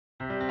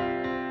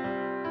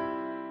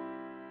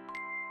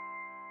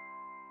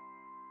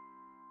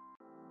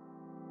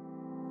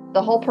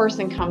The whole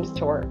person comes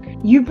to work.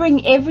 You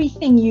bring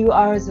everything you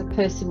are as a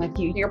person with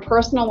you. Your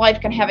personal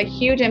life can have a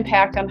huge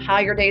impact on how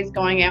your day is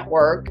going at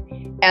work,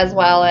 as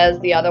well as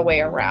the other way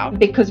around.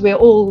 Because we're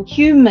all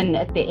human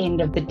at the end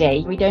of the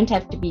day. We don't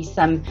have to be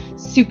some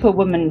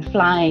superwoman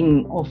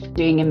flying off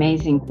doing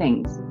amazing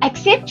things.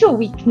 Accept your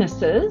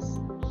weaknesses.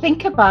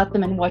 Think about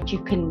them and what you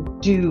can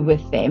do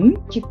with them.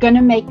 You're going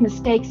to make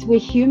mistakes. We're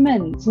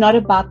human. It's not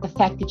about the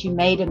fact that you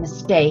made a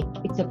mistake.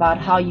 It's about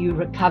how you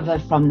recover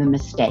from the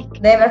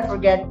mistake. Never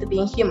forget to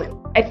be human.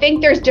 I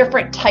think there's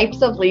different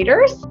types of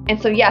leaders.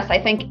 And so, yes, I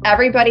think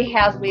everybody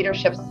has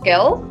leadership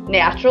skills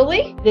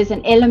naturally. There's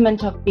an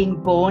element of being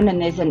born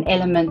and there's an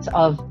element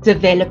of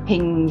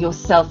developing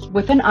yourself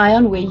with an eye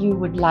on where you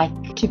would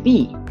like to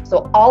be.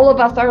 So all of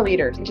us are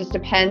leaders. It just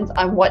depends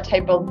on what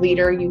type of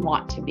leader you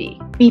want to be.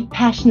 Be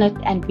passionate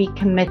and be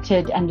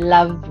committed and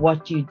love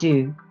what you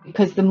do.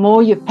 Because the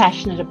more you're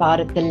passionate about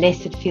it, the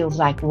less it feels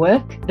like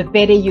work, the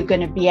better you're going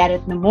to be at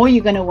it, the more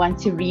you're going to want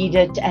to read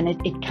it, and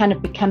it kind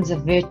of becomes a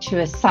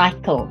virtuous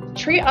cycle.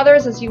 Treat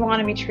others as you want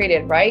to be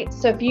treated, right?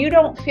 So if you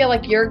don't feel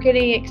like you're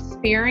getting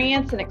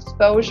experience and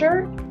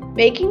exposure,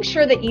 making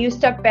sure that you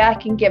step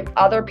back and give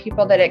other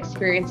people that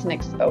experience and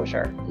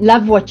exposure.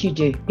 Love what you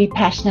do. Be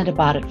passionate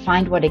about it.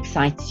 Find what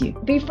excites you.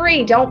 Be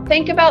free. Don't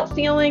think about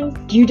ceilings.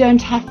 You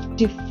don't have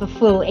to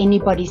fulfill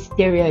anybody's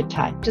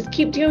stereotype. Just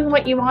keep doing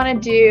what you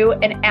want to do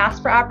and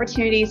ask for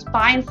opportunities.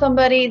 Find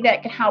somebody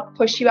that can help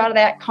push you out of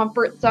that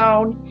comfort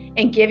zone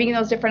and giving you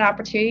those different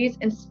opportunities,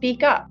 and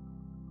speak up.